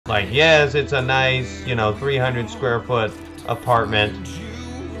Like, yes, it's a nice, you know, 300 square foot apartment,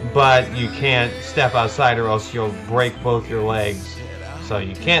 but you can't step outside or else you'll break both your legs. So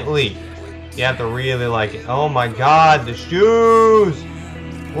you can't leave. You have to really like it. Oh my god, the shoes!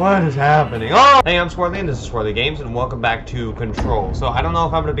 What is happening? Oh! Hey, I'm Swarley and this is SwarleyGames and welcome back to Control. So I don't know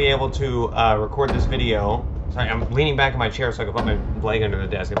if I'm going to be able to record this video. Sorry, I'm leaning back in my chair so I can put my leg under the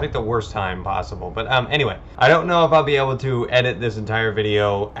desk. I picked the worst time possible. But anyway, I don't know if I'll be able to edit this entire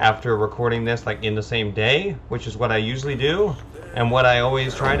video after recording this like in the same day, which is what I usually do and what I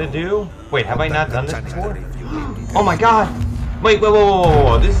always try to do. Wait, have I not done this before? Oh my god! Wait,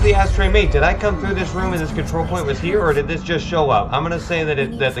 whoa, this is the ashtray mate. Did I come through this room and this control point was here, or did this just show up? I'm gonna say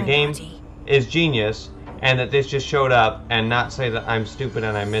that that the game is genius and that this just showed up, and not say that I'm stupid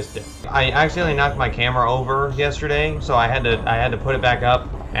and I missed it. I accidentally knocked my camera over yesterday, so I had to put it back up,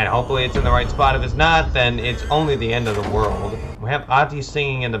 and hopefully it's in the right spot. If it's not, then it's only the end of the world. We have Ati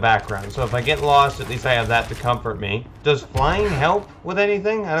singing in the background, so if I get lost, at least I have that to comfort me. Does flying help with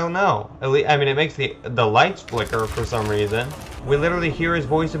anything? I don't know. At least, I mean, it makes the lights flicker for some reason. We literally hear his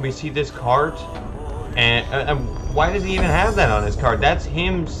voice and we see this cart. And why does he even have that on his card? That's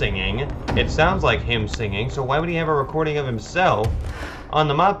him singing. It sounds like him singing, so why would he have a recording of himself on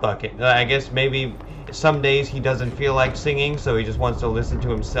the mop bucket? I guess maybe some days he doesn't feel like singing, so he just wants to listen to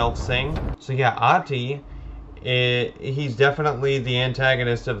himself sing. So yeah, Ati, he's definitely the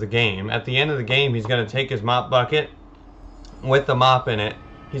antagonist of the game. At the end of the game, he's going to take his mop bucket with the mop in it.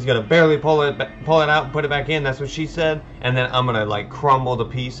 He's going to barely pull it out and put it back in. That's what she said. And then I'm going to like crumble to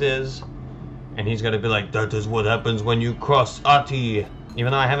pieces. And he's going to be like, that is what happens when you cross Ati.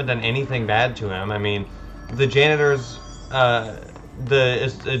 Even though I haven't done anything bad to him. I mean, the janitor's,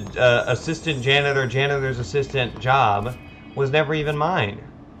 assistant janitor's assistant job was never even mine.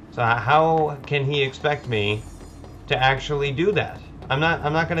 So how can he expect me to actually do that? I'm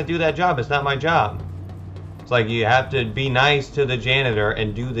not going to do that job. It's not my job. It's like you have to be nice to the janitor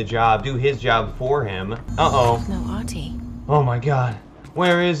and do the job, do his job for him. Uh-oh. No Ati. Oh my god.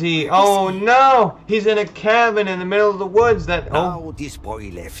 Where is he? Oh no! He's in a cabin in the middle of the woods that... Now this boy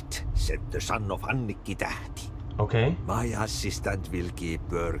left, said the son of Annikki Tähti. Okay. My assistant will keep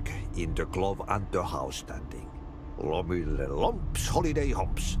work in the glove and the house standing. Lomille lumps, holiday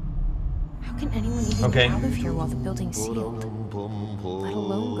humps. How can anyone even get out of here while the building's sealed? Let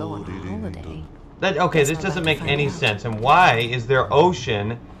alone go on a holiday. Okay, this doesn't make any sense. And why is there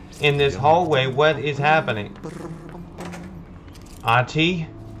ocean in this hallway? What is happening? Ati,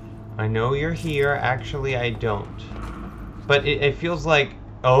 I know you're here. Actually, I don't. But it feels like...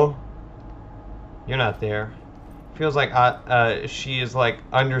 Oh, you're not there. It feels like she is like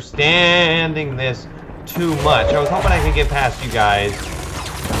understanding this too much. I was hoping I could get past you guys.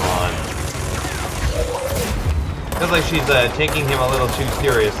 Come on. Feels like she's taking him a little too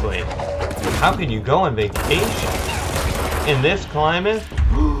seriously. How can you go on vacation in this climate?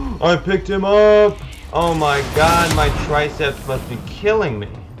 I picked him up. Oh my god, my triceps must be killing me.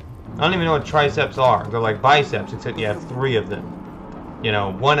 I don't even know what triceps are. They're like biceps, except you have 3 of them. You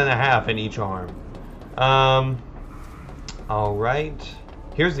know, 1.5 in each arm. Alright.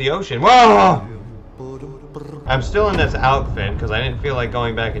 Here's the ocean. Whoa! I'm still in this outfit because I didn't feel like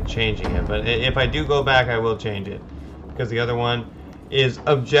going back and changing it. But if I do go back, I will change it. Because the other one is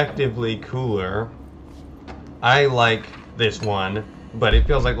objectively cooler. I like this one. But it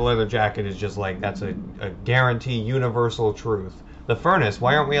feels like the leather jacket is just like, that's a guarantee universal truth. The furnace,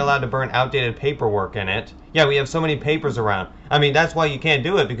 why aren't we allowed to burn outdated paperwork in it? Yeah, we have so many papers around. I mean, that's why you can't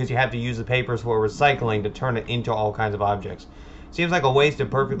do it, because you have to use the papers for recycling to turn it into all kinds of objects. Seems like a waste of a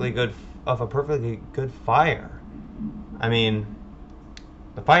perfectly good fire. I mean,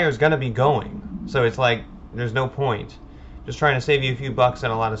 the fire is gonna be going. So it's like, there's no point. Just trying to save you a few bucks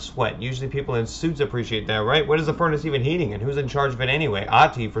and a lot of sweat. Usually people in suits appreciate that, right? What is the furnace even heating, and who's in charge of it anyway?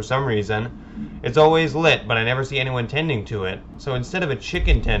 Ati, for some reason. It's always lit, but I never see anyone tending to it. So instead of a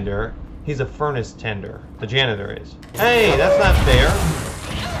chicken tender, he's a furnace tender. The janitor is. Hey, that's not fair.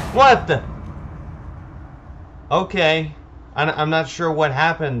 What the? Okay. I'm not sure what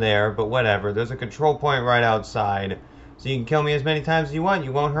happened there, but whatever. There's a control point right outside. So you can kill me as many times as you want.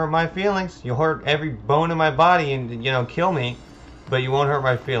 You won't hurt my feelings. You'll hurt every bone in my body and, you know, kill me. But you won't hurt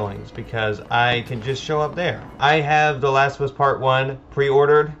my feelings because I can just show up there. I have The Last of Us Part 1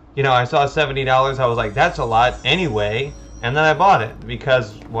 pre-ordered. You know, I saw $70. I was like, that's a lot anyway. And then I bought it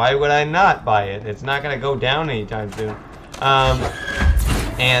because why would I not buy it? It's not going to go down anytime soon.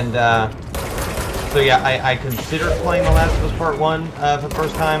 So yeah, I considered playing The Last of Us Part 1 for the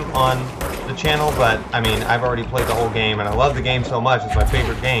first time on the channel, but I mean, I've already played the whole game and I love the game so much. It's my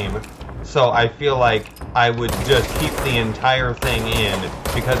favorite game. So I feel like I would just keep the entire thing in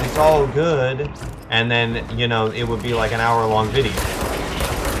because it's all good. And then, you know, it would be like an hour-long video.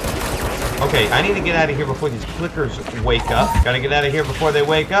 Okay, I need to get out of here before these clickers wake up. Gotta get out of here before they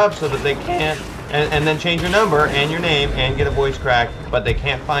wake up so that they can't... And then change your number and your name and get a voice crack, but they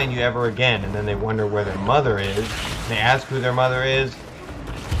can't find you ever again. And then they wonder where their mother is. They ask who their mother is,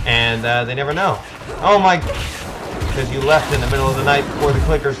 and they never know. Oh my... Because you left in the middle of the night before the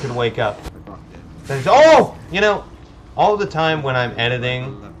clickers could wake up. Oh! You know, all the time when I'm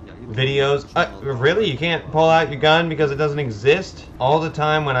editing videos... really? You can't pull out your gun because it doesn't exist? All the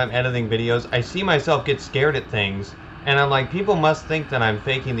time when I'm editing videos, I see myself get scared at things. And I'm like, people must think that I'm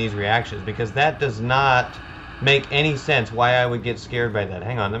faking these reactions because that does not make any sense why I would get scared by that.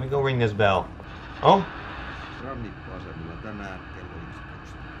 Hang on, let me go ring this bell. Oh?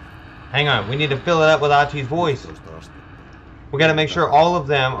 Hang on, we need to fill it up with Ahti's voice. We gotta make sure all of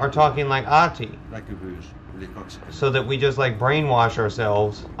them are talking like Ahti. So that we just like brainwash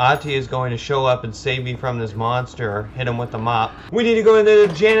ourselves. Ahti is going to show up and save me from this monster. Hit him with the mop. We need to go into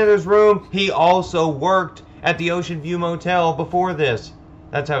the janitor's room. He also worked at the Ocean View Motel before this.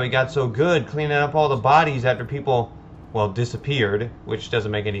 That's how he got so good, cleaning up all the bodies after people, well, disappeared, which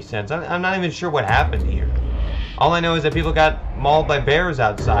doesn't make any sense. I'm not even sure what happened here. All I know is that people got mauled by bears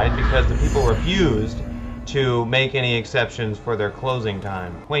outside because the people refused to make any exceptions for their closing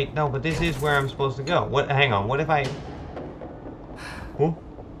time. Wait, no, but this is where I'm supposed to go. What? Hang on, what if I... Huh?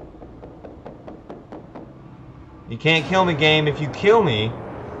 You can't kill me, game. If you kill me,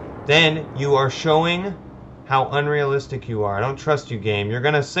 then you are showing how unrealistic you are. I don't trust you, game. You're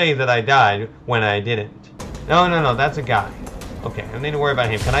gonna say that I died when I didn't. No, that's a guy. Okay, I don't need to worry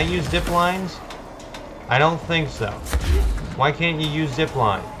about him. Can I use zip lines? I don't think so. Why can't you use zip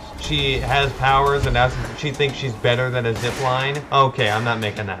lines? She has powers and now she thinks she's better than a zip line? Okay, I'm not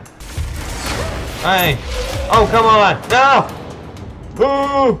making that. Hey! Oh, come on! No!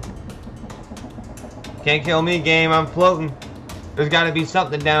 Ooh! Can't kill me, game. I'm floating. There's gotta be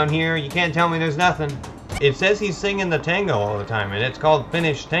something down here. You can't tell me there's nothing. It says he's singing the tango all the time, and it's called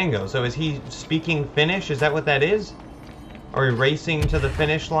Finnish tango. So is he speaking Finnish? Is that what that is? Are we racing to the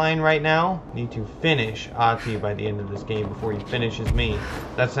finish line right now? Need to finish Ahti by the end of this game before he finishes me.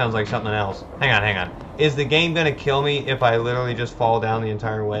 That sounds like something else. Hang on. Is the game gonna kill me if I literally just fall down the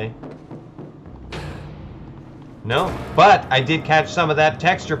entire way? No, but I did catch some of that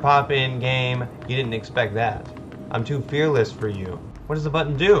texture pop in game. You didn't expect that. I'm too fearless for you. What does the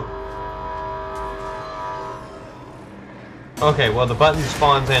button do? Okay, well the button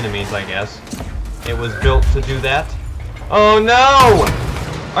spawns enemies, I guess. It was built to do that. Oh no!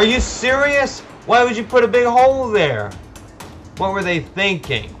 Are you serious? Why would you put a big hole there? What were they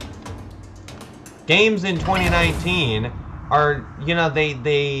thinking? Games in 2019 are, you know,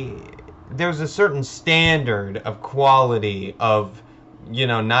 there's a certain standard of quality of, you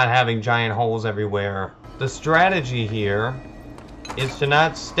know, not having giant holes everywhere. The strategy here is to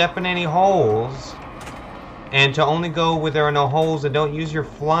not step in any holes and to only go where there are no holes, and don't use your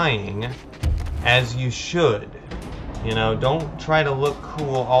flying as you should. You know, don't try to look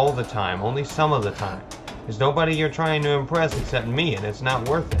cool all the time, only some of the time. There's nobody you're trying to impress except me, and it's not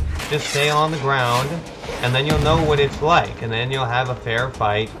worth it. Just stay on the ground, and then you'll know what it's like, and then you'll have a fair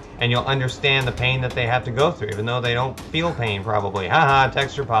fight, and you'll understand the pain that they have to go through, even though they don't feel pain, probably. Haha,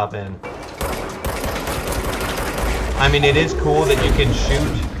 texture pop in. I mean, it is cool that you can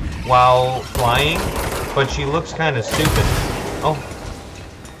shoot while flying, but she looks kind of stupid. Oh.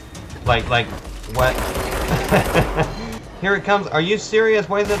 Like, what? Here it comes. Are you serious?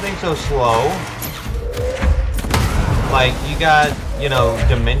 Why is that thing so slow? Like, you got, you know,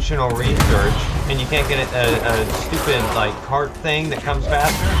 dimensional research, and you can't get a stupid, like, cart thing that comes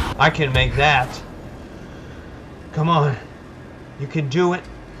faster? I can make that. Come on. You can do it.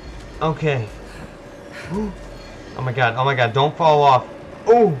 Okay. Ooh. Oh my god, don't fall off.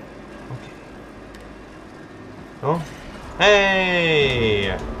 Oh! Okay. Oh.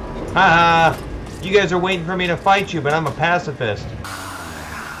 Hey! Haha! You guys are waiting for me to fight you, but I'm a pacifist.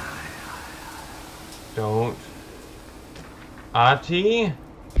 Don't. Ahti?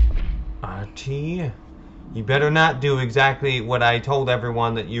 Ahti? You better not do exactly what I told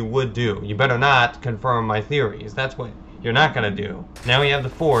everyone that you would do. You better not confirm my theories. That's what you're not gonna do. Now we have the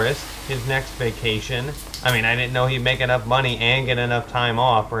forest, his next vacation. I mean, I didn't know he'd make enough money and get enough time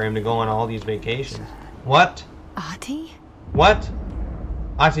off for him to go on all these vacations. What? Ahti? What?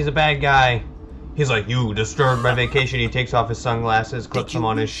 Ahti's a bad guy. He's like, you disturbed my vacation. He takes off his sunglasses, clips them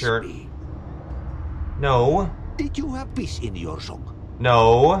on his shirt. No. Did you have peace in your song?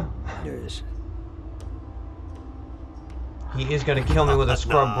 No. Yes. He is gonna kill me with a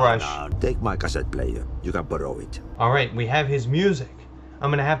scrub brush. No, take my cassette player. You can borrow it. Alright, we have his music. I'm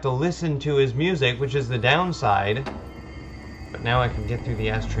gonna have to listen to his music, which is the downside. But now I can get through the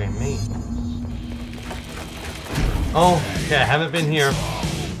ashtray maze. Oh, okay, I haven't been here.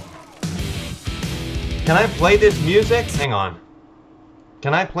 Can I play this music? Hang on.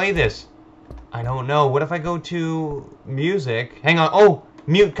 Can I play this? I don't know. What if I go to music? Hang on. Oh,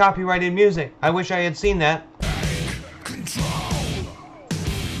 mute copyrighted music. I wish I had seen that.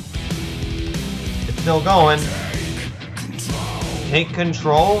 It's still going. Take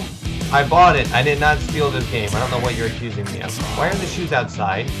control? I bought it. I did not steal this game. I don't know what you're accusing me of. Why are the shoes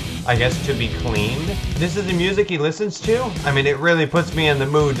outside? I guess to be cleaned. This is the music he listens to? I mean, it really puts me in the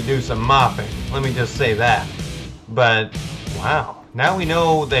mood to do some mopping. Let me just say that. But, wow. Now we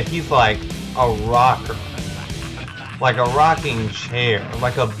know that he's like a rocker. Like a rocking chair.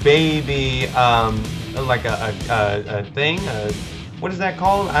 Like a baby, like a thing? What is that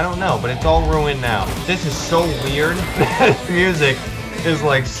called? I don't know, but it's all ruined now. This is so weird. This music is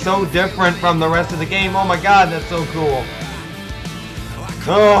like so different from the rest of the game. Oh my god, that's so cool.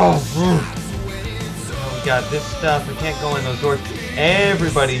 Oh, we got this stuff. We can't go in those doors.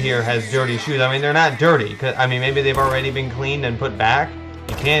 Everybody here has dirty shoes. I mean, they're not dirty. I mean, maybe they've already been cleaned and put back.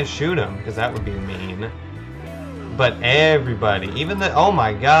 You can't shoot them, because that would be mean. But everybody, even the, oh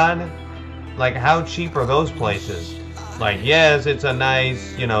my god. Like, how cheap are those places? Like, yes, it's a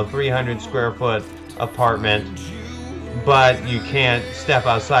nice, you know, 300 square foot apartment. But you can't step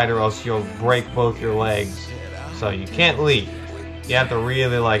outside or else you'll break both your legs. So you can't leave. You have to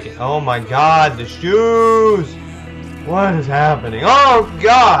really like it. Oh my god, the shoes! What is happening? Oh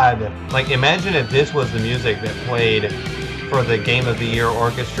god! Like, imagine if this was the music that played for the Game of the Year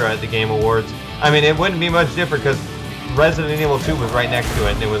orchestra at the Game Awards. I mean, it wouldn't be much different because Resident Evil 2 was right next to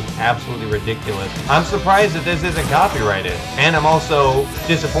it and it was absolutely ridiculous. I'm surprised that this isn't copyrighted. And I'm also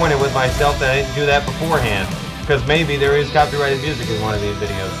disappointed with myself that I didn't do that beforehand. Because maybe there is copyrighted music in one of these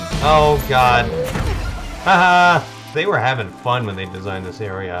videos. Oh god. Haha. They were having fun when they designed this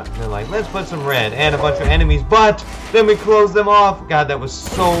area. They're like, let's put some red and a bunch of enemies, but then we close them off. God, that was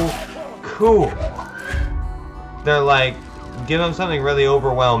so cool. They're like, give them something really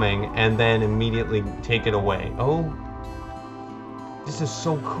overwhelming and then immediately take it away. Oh, this is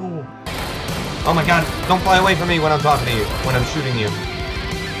so cool. Oh my god, don't fly away from me when I'm talking to you, when I'm shooting you.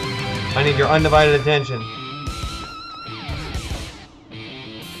 I need your undivided attention.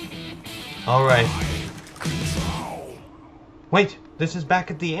 Alright. Wait, this is back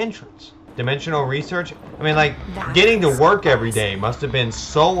at the entrance. Dimensional research? I mean, like, getting to work every day must have been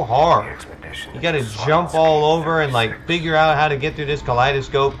so hard. You gotta jump all over and, like, figure out how to get through this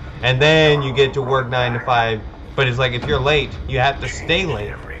kaleidoscope, and then you get to work 9 to 5. But it's like, if you're late, you have to stay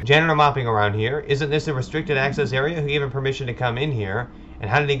late. Janitor mopping around here. Isn't this a restricted access area? Who gave him permission to come in here? And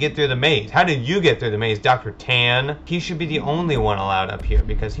how did he get through the maze? How did you get through the maze, Dr. Tan? He should be the only one allowed up here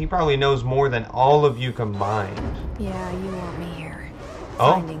because he probably knows more than all of you combined. Yeah, you want me here.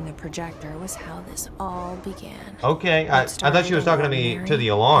 Oh. Finding the projector was how this all began. Okay, I thought she was talking to me to the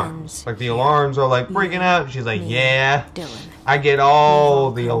alarms. Like the alarms are like freaking out. And she's like, yeah, Dylan. I get all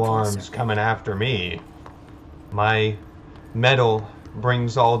the alarms coming after me. My metal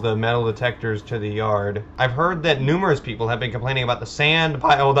brings all the metal detectors to the yard. I've heard that numerous people have been complaining about the sand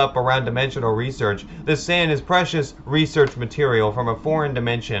piled up around dimensional research. This sand is precious research material from a foreign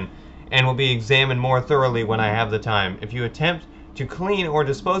dimension and will be examined more thoroughly when I have the time. If you attempt to clean or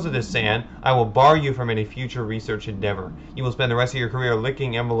dispose of this sand, I will bar you from any future research endeavor. You will spend the rest of your career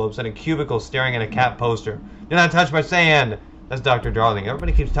licking envelopes in a cubicle staring at a cat poster. Do not touch my sand! That's Dr. Darling.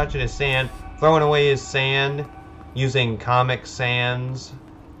 Everybody keeps touching his sand, throwing away his sand. Using Comic Sans.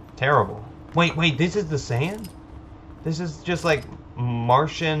 Terrible. Wait, this is the sand? This is just like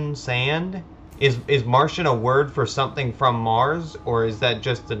Martian sand? Is Martian a word for something from Mars? Or is that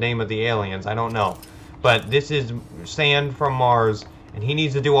just the name of the aliens? I don't know. But this is sand from Mars, and he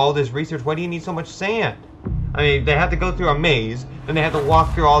needs to do all this research. Why do you need so much sand? I mean, they have to go through a maze, then they have to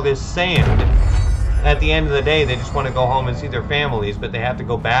walk through all this sand. At the end of the day, they just want to go home and see their families, but they have to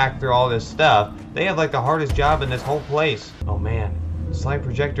go back through all this stuff. They have like the hardest job in this whole place. Oh man, the slide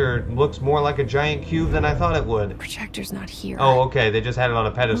projector looks more like a giant cube than I thought it would. Projector's not here. Oh, okay, they just had it on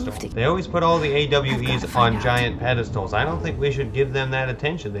a pedestal. They always put all the AWEs on giant pedestals. I don't think we should give them that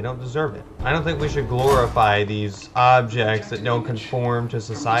attention. They don't deserve it. I don't think we should glorify these objects that don't conform to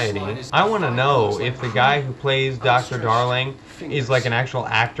society. I want to know if the guy who plays Dr. Darling is like an actual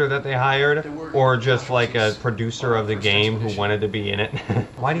actor that they hired, or just like a producer of the game who wanted to be in it.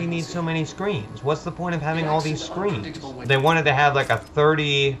 Why do you need so many screens? What's the point of having all these screens? They wanted to have like a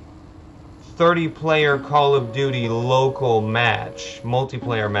 30 30-player Call of Duty local match,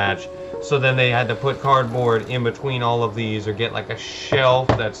 multiplayer match. So then they had to put cardboard in between all of these, or get like a shelf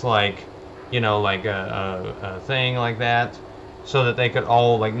that's like, you know, like a thing like that, so that they could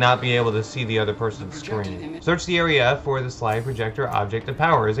all like not be able to see the other person's screen. Search the area for the slide projector object of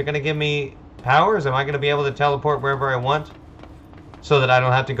power. Is it going to give me powers? Am I going to be able to teleport wherever I want? So that I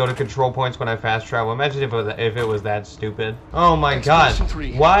don't have to go to control points when I fast travel. Imagine if it was that stupid. Oh my god.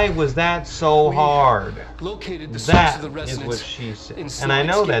 Why was that so hard? That is what she said. And I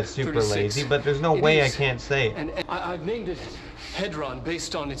know that's super lazy, but there's no way I can't say it. And I've named it Hedron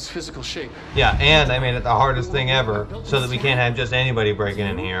based on its physical shape. Yeah, and I made it the hardest thing ever, so that we can't have just anybody breaking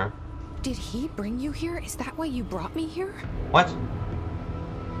in here. Did he bring you here? Is that why you brought me here? What?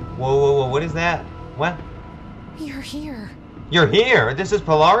 Whoa, whoa, whoa, what is that? What? You're here. You're here? This is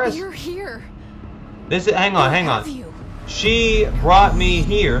Polaris? You're here. This is, hang on. She brought me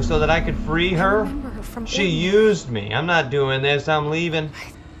here so that I could free her? She used me. I'm not doing this. I'm leaving.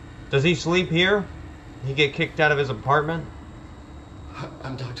 Does he sleep here? He get kicked out of his apartment?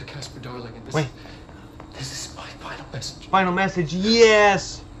 I'm Dr. Casper Darling, and this is my final message. Final message,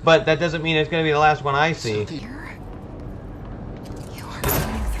 yes! But that doesn't mean it's going to be the last one I see. You are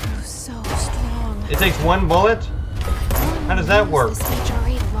coming through so strong. It takes one bullet? How does that work?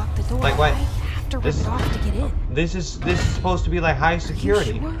 Like what? This is supposed to be like high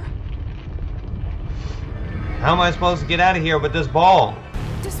security. Sure? How am I supposed to get out of here with this ball?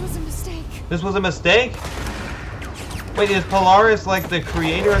 This was a mistake. This was a mistake? Wait, is Polaris like the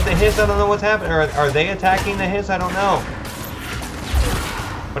creator of the hiss? I don't know what's happening. Or are they attacking the hiss? I don't know.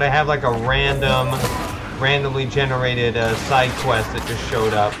 But I have like a randomly generated side quest that just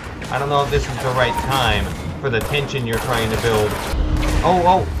showed up. I don't know if this is the right time for the tension you're trying to build.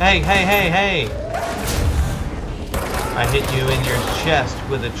 Oh, hey. I hit you in your chest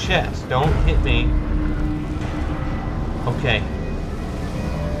with a chest. Don't hit me. Okay.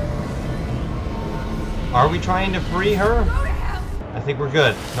 Are we trying to free her? I think we're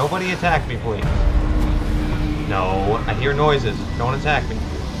good. Nobody attack me, please. No, I hear noises. Don't attack me.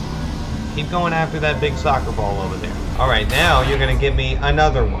 Keep going after that big soccer ball over there. Alright, now you're gonna give me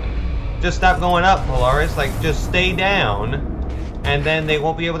another one. Just stop going up, Polaris. Like, just stay down, and then they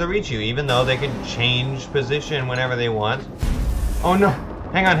won't be able to reach you, even though they can change position whenever they want. Oh no!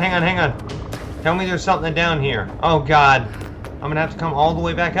 Hang on. Tell me there's something down here. Oh god. I'm gonna have to come all the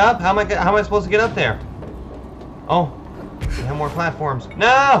way back up? How am I supposed to get up there? Oh. We have more platforms.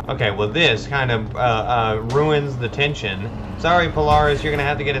 No! Okay, well this kind of ruins the tension. Sorry, Polaris, you're gonna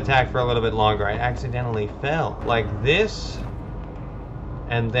have to get attacked for a little bit longer. I accidentally fell. Like this.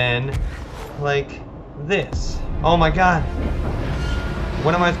 And then, like this. Oh my god.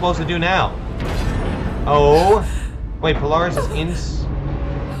 What am I supposed to do now? Oh. Wait, Polaris is in...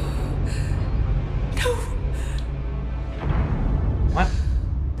 What?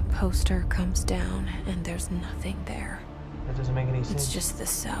 The poster comes down and there's nothing there. That doesn't make any sense. It's just the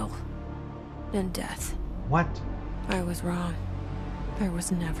cell. And death. What? I was wrong. There was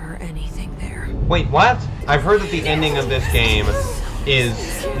never anything there. Wait, what? I've heard that the ending of this game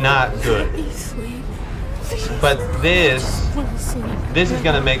is not good. But this is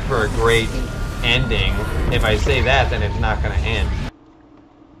gonna make for a great ending. If I say that, then it's not gonna end.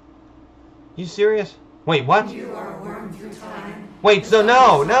 You serious? Wait, what? Wait, so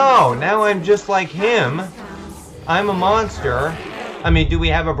no, now I'm just like him. I'm a monster. I mean, do we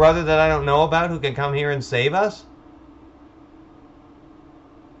have a brother that I don't know about who can come here and save us?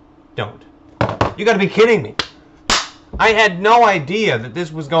 Don't. You gotta be kidding me. I had no idea that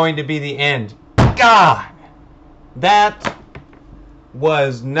this was going to be the end. God! That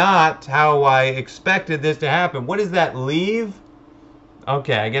was not how I expected this to happen. What is that, leave?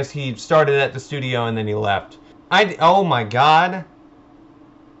 Okay, I guess he started at the studio and then he left. Oh my god.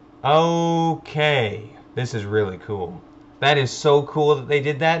 Okay. This is really cool. That is so cool that they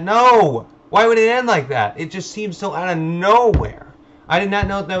did that. No! Why would it end like that? It just seems so out of nowhere. I did not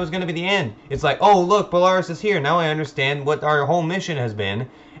know that was going to be the end. It's like, oh, look, Polaris is here. Now I understand what our whole mission has been.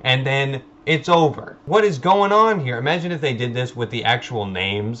 And then it's over. What is going on here? Imagine if they did this with the actual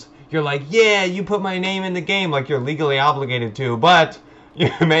names. You're like, yeah, you put my name in the game like you're legally obligated to, but you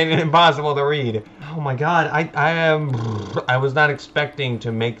made it impossible to read. Oh my god, I was not expecting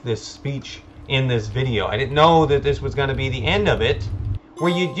to make this speech in this video. I didn't know that this was going to be the end of it.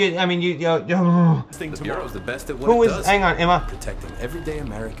 Where the Bureau's the best at what who it is? does. Hang on, Emma. Protecting everyday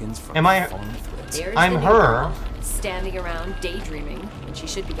Americans from Am I? foreign threats. There's I'm the new her. girl, standing around daydreaming when she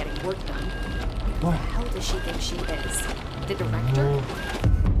should be getting work done. Who the hell does she think she is? The director?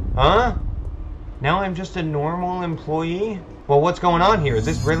 Huh? Now I'm just a normal employee? Well, what's going on here? Is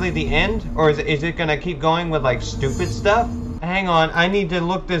this really the end? Or is it gonna keep going with, like, stupid stuff? Hang on, I need to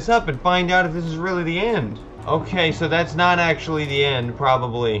look this up and find out if this is really the end. Okay, so that's not actually the end,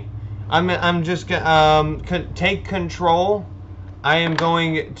 probably. I'm just gonna, take control. I am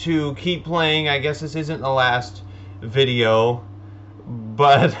going to keep playing. I guess this isn't the last video.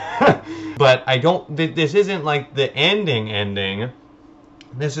 But, but I don't, this isn't like the ending.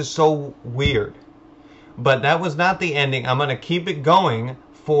 This is so weird. But that was not the ending. I'm going to keep it going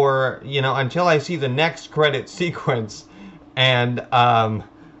for, you know, until I see the next credit sequence. And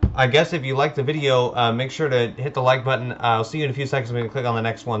I guess if you like the video, make sure to hit the like button. I'll see you in a few seconds. I'm going to click on the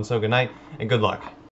next one. So good night and good luck.